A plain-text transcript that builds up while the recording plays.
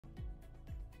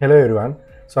Hello everyone.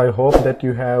 So I hope that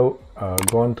you have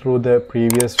gone through the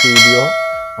previous video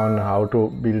on how to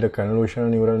build a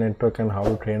convolutional neural network and how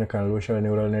to train a convolutional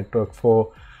neural network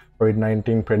for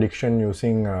COVID-19 prediction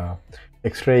using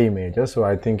X-ray images. So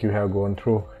I think you have gone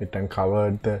through it and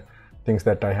covered the things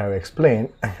that I have explained.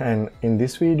 And in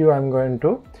this video, I'm going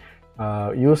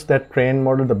to use that train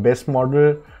model, the best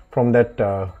model from that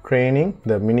training,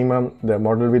 the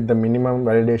model with the minimum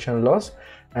validation loss,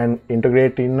 and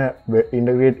integrate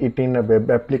it in a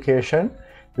web application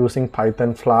using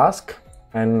Python Flask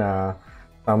and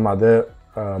some other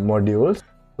modules.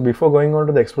 So before going on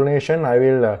to the explanation, I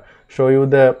will show you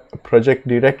the project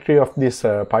directory of this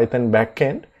Python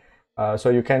backend.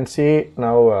 So you can see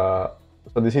now,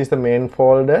 so this is the main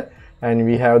folder, and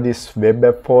we have this web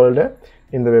app folder.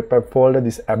 In the web app folder,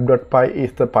 this app.py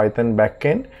is the Python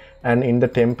backend, and in the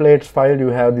templates file you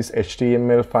have this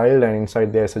HTML file, and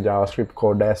inside there's a JavaScript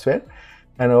code as well.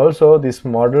 And also this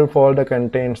model folder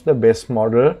contains the best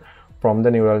model from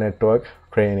the neural network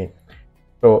training.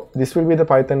 So this will be the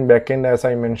Python backend as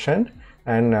I mentioned,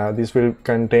 and this will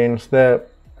contains the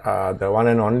one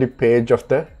and only page of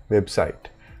the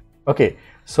website. Okay,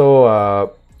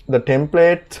 so the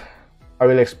template, I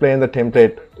will explain the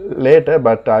template later,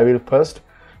 but I will first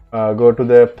go to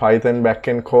the Python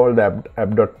backend called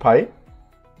app.py.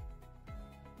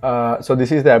 So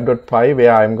this is the app.py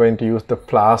where I'm going to use the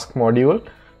Flask module.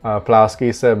 Flask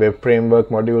is a web framework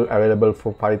module available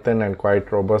for Python and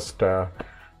quite robust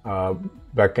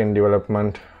backend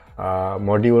development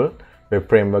module, web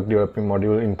framework developing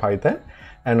module in Python.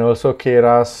 And also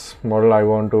Keras model, I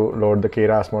want to load the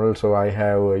Keras model, so I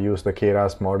have used the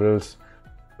Keras models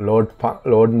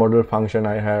load model function.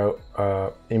 I have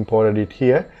imported it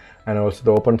here, and also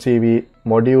the OpenCV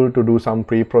module to do some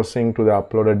pre-processing to the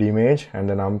uploaded image, and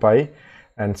the NumPy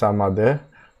and some other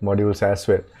modules as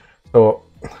well. So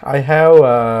I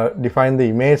have defined the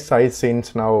image size,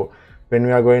 since now when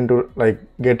we are going to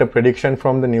get a prediction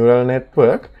from the neural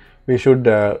network, we should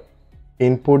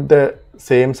input the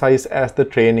same size as the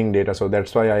training data. So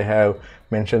that's why I have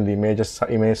mentioned the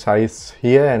image size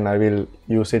here, and I will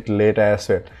use it later as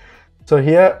well. So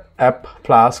here app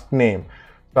Flask name.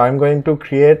 So I'm going to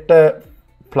create a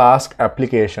Flask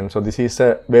application. So this is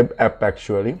a web app,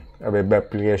 actually a web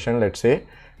application, let's say,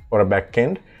 or a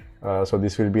backend. So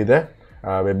this will be the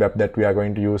web app that we are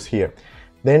going to use here.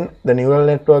 Then the neural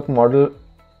network model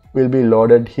will be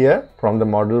loaded here from the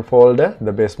model folder,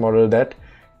 the base model that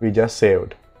we just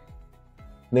saved.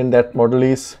 Then that model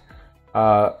is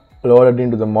loaded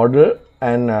into the model,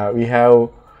 and we have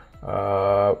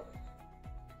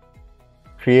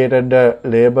created a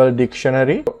label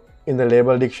dictionary. In the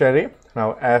label dictionary,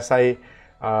 now as I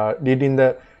did in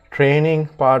the training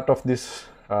part of this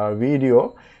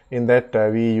video, in that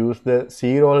we use the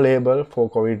 0 label for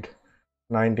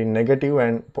COVID-19 negative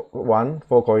and 1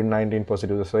 for COVID-19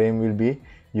 positive. The same will be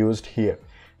used here,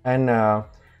 and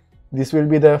this will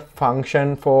be the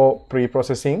function for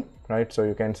pre-processing, right? So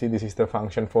you can see this is the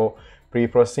function for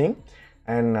pre-processing,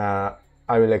 and I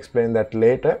will explain that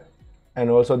later. And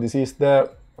also this is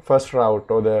the first route,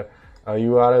 or the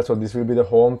URL. So this will be the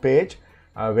home page.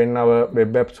 When our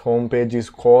web app's home page is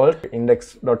called,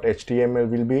 index.html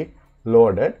will be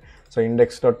loaded. So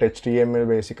index.html,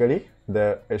 basically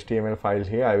the HTML file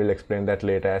here. I will explain that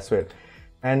later as well.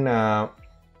 And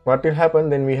what will happen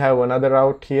then, we have another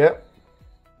route here.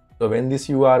 So when this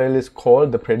URL is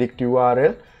called, the predict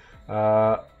URL,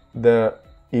 the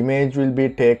image will be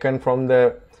taken from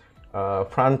the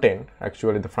front end.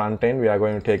 Actually the front end, we are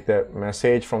going to take the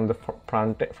message from the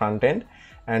front end,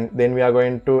 and then we are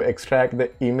going to extract the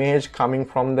image coming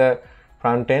from the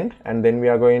front end, and then we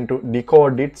are going to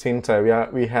decode it, since we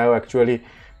are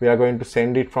going to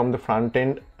send it from the front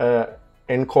end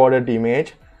encoded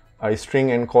image, a string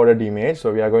encoded image.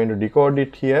 So we are going to decode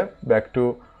it here back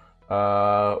to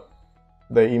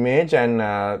the image, and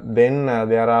then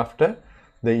thereafter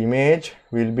the image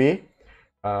will be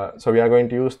so we are going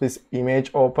to use this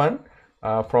image open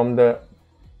from the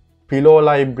pillow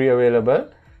library available,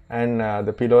 and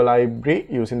the pillow library,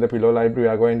 using the pillow library, we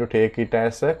are going to take it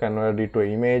as a convert it to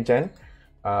an image and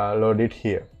load it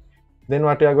here. Then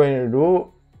what we are going to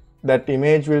do, that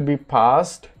image will be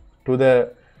passed to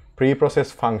the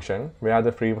preprocess function, where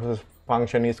the preprocess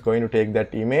function is going to take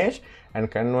that image and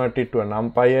convert it to a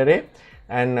NumPy array.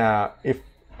 And if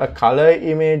a color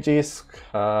image is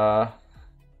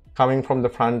coming from the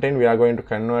front end, we are going to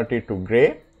convert it to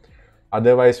gray.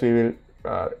 Otherwise we will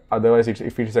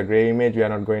if it is a gray image, we are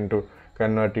not going to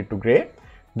convert it to gray.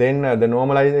 Then the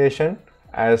normalization,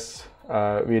 as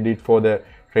we did for the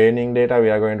training data, we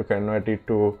are going to convert it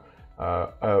to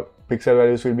a pixel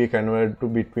values will be converted to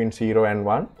between 0 and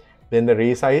 1. Then the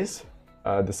resize,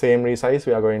 the same resize,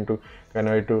 we are going to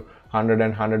convert to 100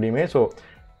 and 100 image. So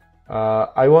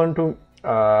I want to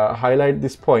highlight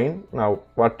this point. Now,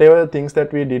 whatever things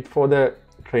that we did for the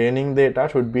training data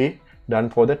should be done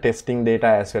for the testing data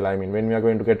as well. I mean, when we are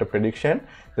going to get a prediction,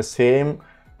 the same,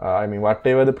 I mean,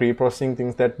 whatever the pre-processing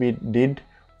things that we did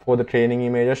for the training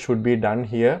images should be done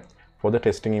here for the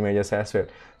testing images as well.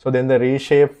 So then the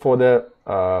reshape for the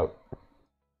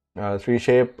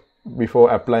reshape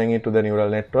before applying it to the neural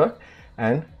network,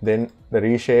 and then the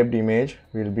reshaped image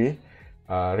will be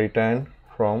returned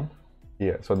from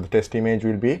here. So the test image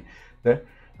will be the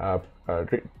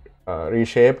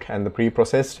reshaped and the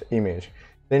pre-processed image.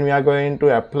 Then we are going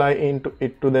to apply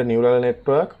it to the neural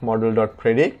network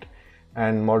model.predict,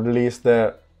 and model is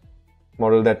the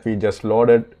model that we just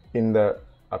loaded in the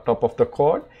top of the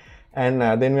code. And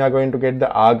then we are going to get the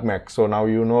argmax. So now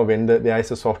you know when there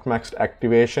is a softmax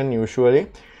activation, usually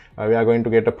we are going to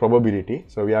get a probability.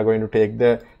 So we are going to take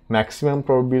the maximum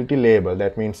probability label,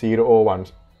 that means 0 or 1.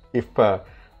 If the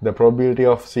probability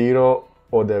of 0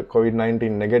 or the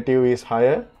COVID-19 negative is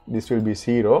higher, this will be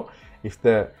 0. If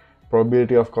the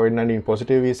probability of COVID-19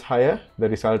 positive is higher, the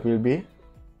result will be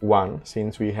 1,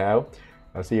 since we have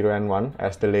 0 and 1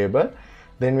 as the label.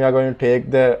 Then we are going to take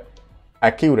the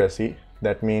accuracy,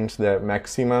 that means the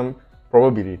maximum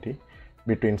probability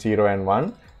between 0 and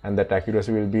 1, and that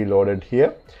accuracy will be loaded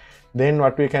here. Then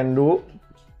what we can do,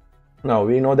 now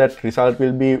we know that result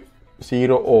will be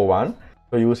 0 or 1.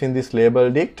 So using this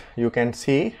label dict, you can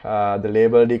see the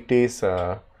label dict is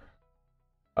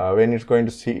when it's going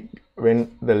to see,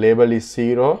 when the label is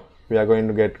 0, we are going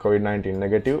to get COVID-19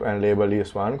 negative, and label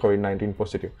is 1, COVID-19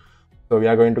 positive. So we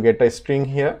are going to get a string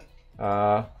here. We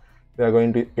are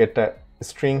going to get a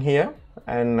string here,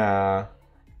 and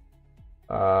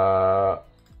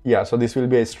yeah, so this will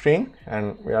be a string,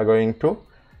 and we are going to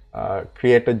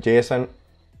create a JSON,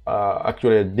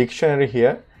 actually a dictionary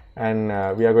here, and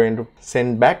we are going to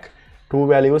send back two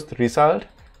values, result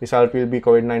will be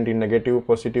COVID-19 negative,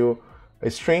 positive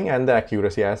string, and the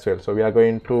accuracy as well. So we are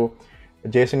going to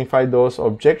JSONify those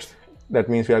objects. That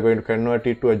means we are going to convert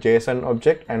it to a JSON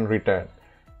object and return,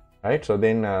 right? So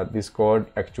then this code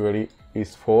actually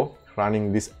is for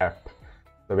running this app,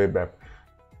 the web app.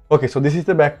 Okay, so this is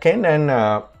the back end, and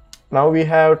now we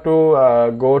have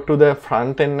to go to the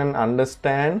front end and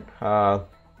understand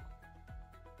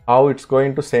how it's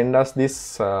going to send us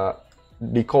this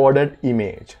decoded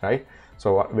image, right?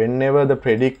 So whenever the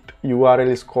predict URL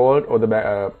is called, or the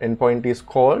endpoint is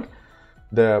called,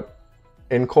 the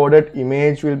encoded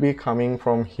image will be coming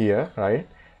from here, right?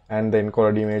 And the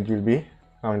encoded image will be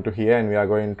coming to here, and we are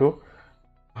going to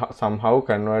somehow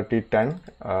convert it and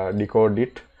decode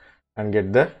it and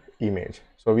get the image.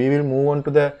 So we will move on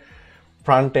to the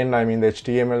front end, I mean the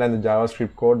HTML and the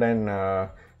JavaScript code, and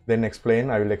then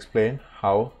I will explain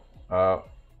how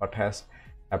what has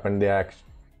happened there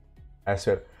as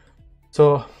well.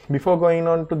 So before going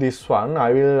on to this one,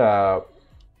 I will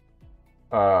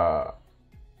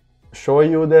show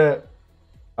you the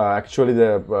actually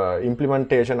the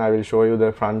implementation. I will show you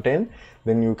the front end,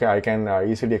 then I can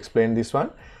easily explain this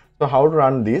one. So how to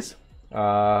run this?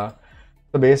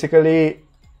 So basically,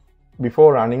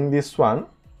 before running this one,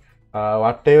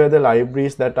 whatever the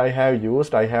libraries that I have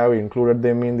used, I have included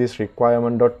them in this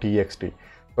requirement.txt.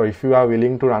 So if you are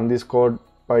willing to run this code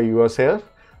by yourself,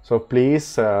 so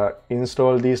please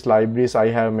install these libraries I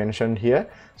have mentioned here.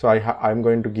 So I'm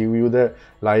going to give you the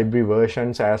library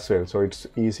versions as well, so it's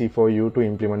easy for you to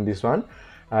implement this one.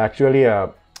 Actually,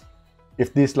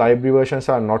 if these library versions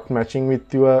are not matching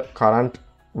with your current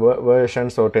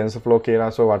versions, or TensorFlow,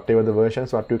 Keras, or whatever the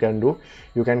versions, what you can do,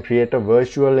 you can create a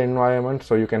virtual environment.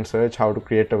 So you can search how to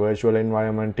create a virtual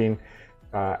environment in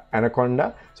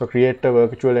Anaconda. So create a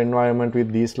virtual environment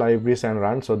with these libraries and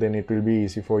run, so then it will be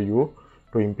easy for you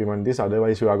to implement this.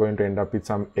 Otherwise you are going to end up with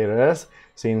some errors,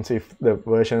 since if the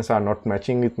versions are not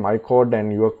matching with my code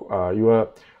and your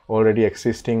already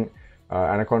existing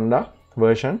Anaconda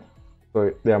version,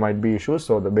 so there might be issues.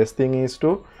 So the best thing is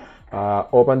to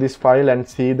open this file and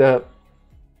see the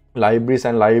libraries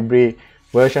and library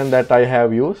version that I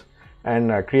have used,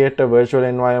 and create a virtual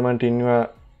environment in your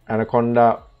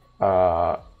Anaconda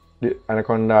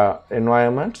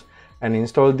environment, and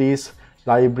install these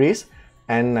libraries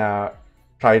and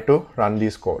try to run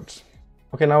these codes.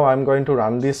 Okay, now I'm going to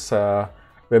run this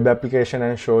web application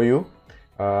and show you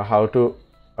how to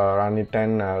run it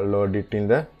and load it in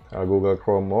the Google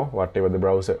Chrome or whatever the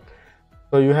browser.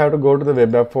 So you have to go to the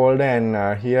web app folder,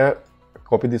 and here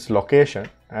copy this location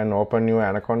and open your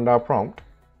Anaconda prompt.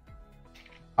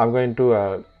 I'm going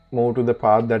to move to the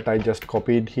path that I just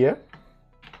copied here,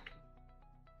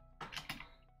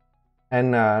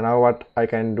 And now what I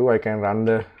can do, I can run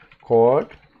the code.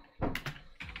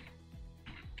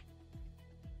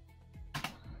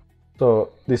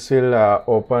 So this will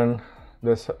open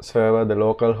the server, the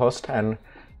local host, and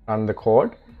run the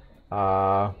code.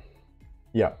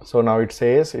 Yeah, so now it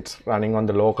says it's running on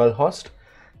the local host.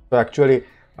 So actually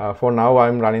for now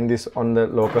I'm running this on the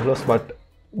local host, but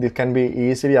this can be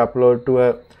easily uploaded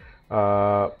to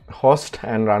a host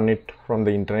and run it from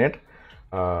the internet.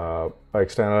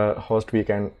 External host, we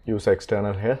can use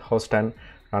external host and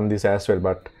run this as well,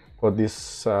 but for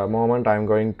this moment I'm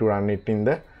going to run it in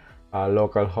the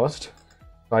local host.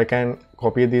 So I can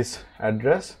copy this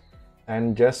address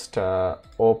and just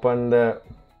open the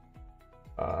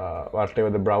whatever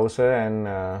the browser and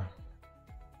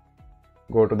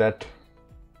go to that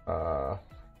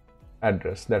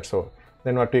address. That's all.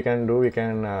 Then what we can do, we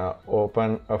can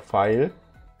open a file,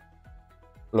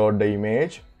 load the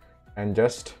image, and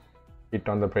just hit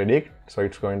on the predict. So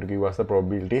it's going to give us the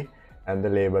probability and the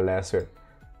label as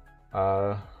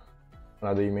well.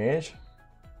 Another image.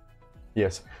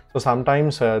 Yes, so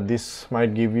sometimes this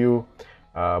might give you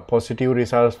positive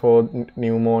results for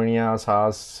pneumonia,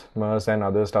 SARS, MERS, and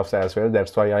other stuffs as well.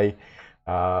 That's why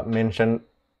I mentioned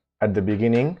at the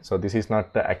beginning. So this is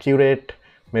not the accurate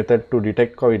method to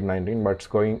detect COVID-19, but it's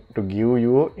going to give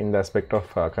you, in the aspect of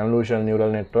convolutional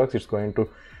neural networks, it's going to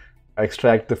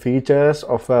extract the features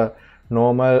of a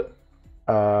normal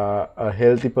a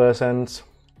healthy person's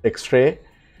X-ray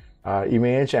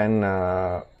image and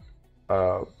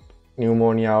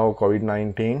pneumonia or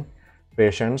COVID-19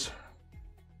 patients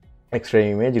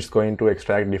X-ray image. Is going to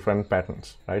extract different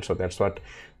patterns, right? So that's what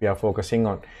we are focusing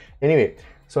on. Anyway,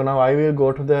 so now I will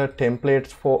go to the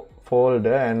templates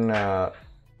folder and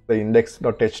the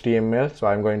index.html. So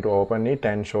I'm going to open it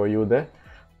and show you the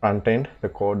front end, the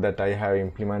code that I have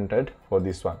implemented for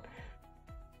this one.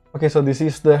 Okay, so this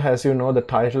is the, as you know, the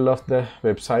title of the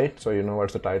website. So you know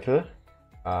what's the title.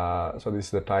 So this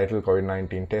is the title,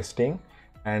 COVID-19 testing,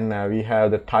 and we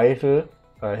have the title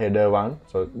header one.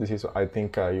 So this is, I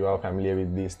think you are familiar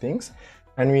with these things.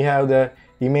 And we have the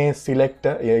image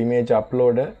selector, image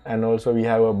uploader, and also we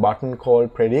have a button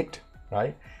called predict,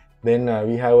 right? Then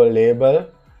we have a label,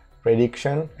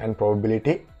 prediction, and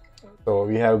probability. So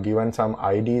we have given some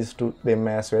IDs to them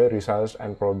as well, results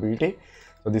and probability.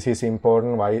 So this is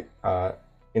important. Why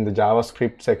in the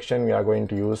JavaScript section we are going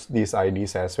to use these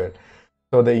IDs as well.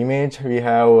 So the image, we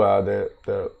have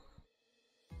the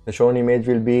shown image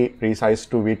will be resized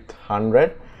to width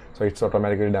 100. So it's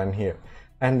automatically done here.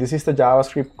 And this is the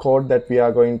JavaScript code that we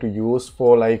are going to use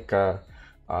for like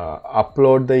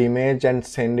upload the image and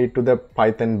send it to the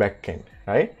Python backend,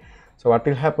 right? So what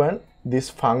will happen?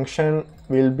 This function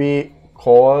will be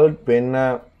called when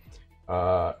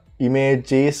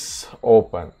image is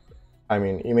open. I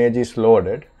mean, image is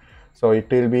loaded. So it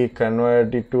will be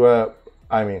converted to a,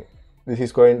 I mean, this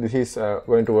is going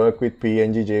to work with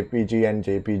PNG, JPG, and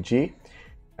JPG,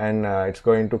 and it's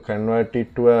going to convert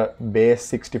it to a base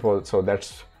 64. So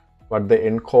that's what the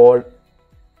encode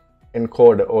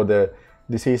or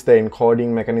this is the encoding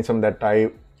mechanism that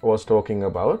I was talking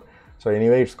about. So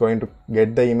anyway, it's going to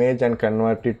get the image and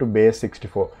convert it to base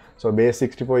 64. So base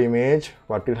 64 image,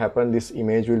 what will happen? This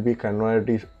image will be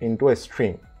converted into a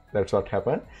string. That's what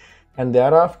happened. And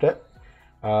thereafter,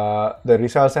 the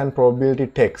results and probability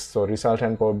text. So result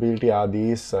and probability are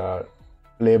these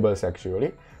labels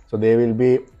actually. So they will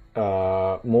be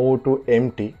moved to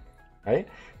empty, right?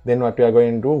 Then what we are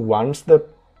going to do, once the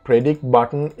predict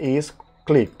button is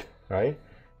clicked, right?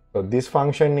 So this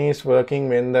function is working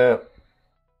when the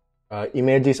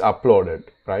image is uploaded,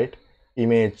 right?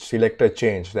 Image selector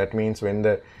change. That means when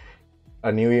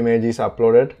a new image is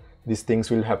uploaded, these things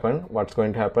will happen. What's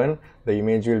going to happen? The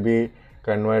image will be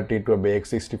converted to a base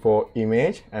 64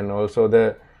 image, and also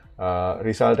the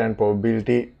result and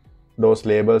probability, those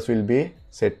labels will be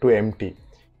set to empty.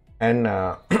 And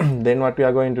then what we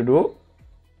are going to do?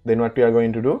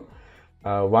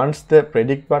 Once the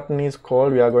predict button is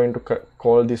called, we are going to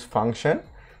call this function.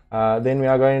 Then we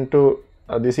are going to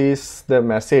this is the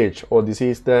message, or this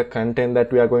is the content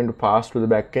that we are going to pass to the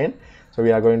backend. So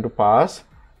we are going to pass.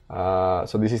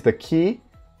 So this is the key.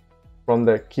 From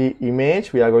the key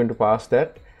image, we are going to pass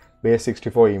that base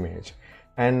 64 image,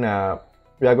 and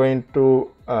we are going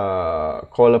to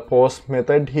call a post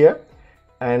method here,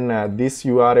 and this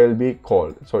URL will be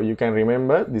called. So you can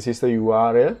remember, this is the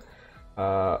URL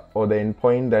or the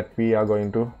endpoint that we are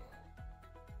going to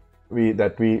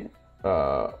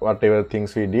whatever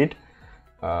things we did.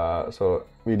 So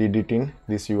we did it in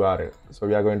this URL. So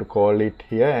we are going to call it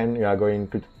here, and we are going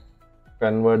to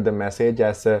convert the message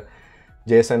as a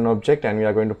JSON object, and we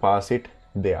are going to pass it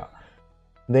there.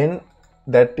 Then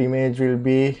that image will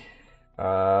be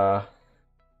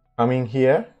coming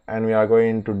here, and we are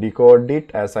going to decode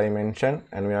it as I mentioned,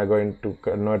 and we are going to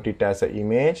convert it as an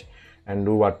image and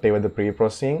do whatever the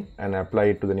pre-processing and apply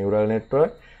it to the neural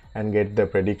network and get the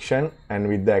prediction, and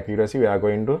with the accuracy we are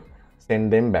going to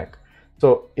send them back.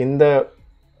 So in the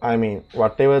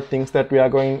whatever things that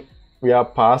we are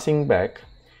passing back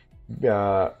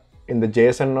in the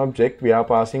JSON object, we are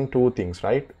passing two things,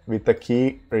 right? With the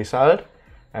key result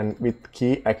and with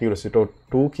key accuracy. So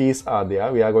two keys are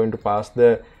there. We are going to pass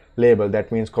the label,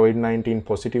 that means COVID-19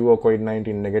 positive or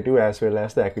COVID-19 negative, as well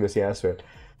as the accuracy as well.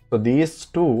 So these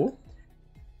two,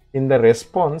 in the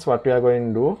response, what we are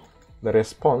going to do, the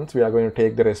response, we are going to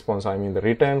take the response, the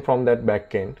return from that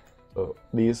backend. So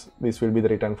this will be the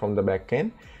return from the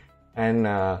backend, and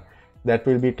that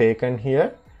will be taken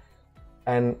here,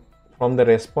 and from the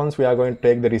response we are going to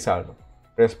take the result.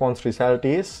 Response result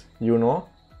is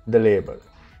the label,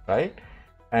 right?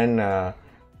 And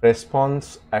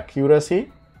response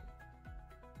accuracy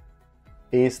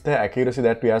is the accuracy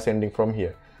that we are sending from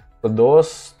here. So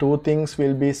those two things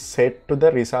will be set to the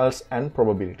results and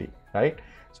probability, right?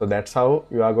 So that's how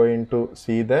you are going to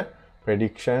see the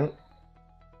prediction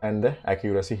and the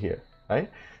accuracy here, right?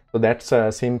 So that's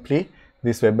simply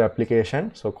this web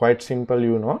application. So quite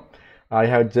simple. I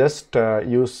have just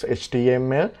used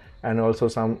HTML and also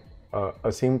some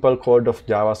a simple code of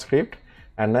JavaScript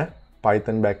and a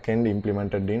Python backend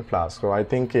implemented in Flask. So I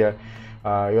think you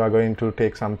are going to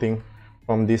take something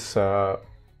from this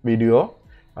video,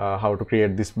 how to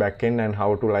create this backend and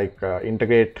how to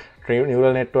integrate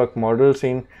neural network models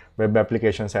in web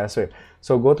applications as well.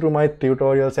 So go through my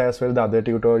tutorials as well, the other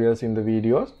tutorials in the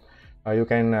videos. You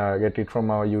can get it from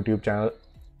our YouTube channel.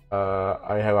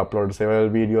 I have uploaded several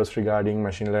videos regarding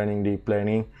machine learning, deep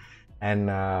learning, and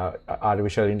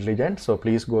artificial intelligence. So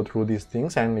please go through these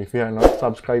things, and if you have not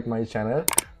subscribed my channel,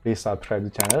 please subscribe the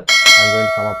channel. I'm going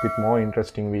to come up with more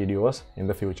interesting videos in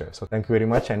the future. So thank you very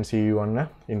much, and see you on an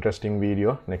interesting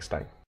video next time.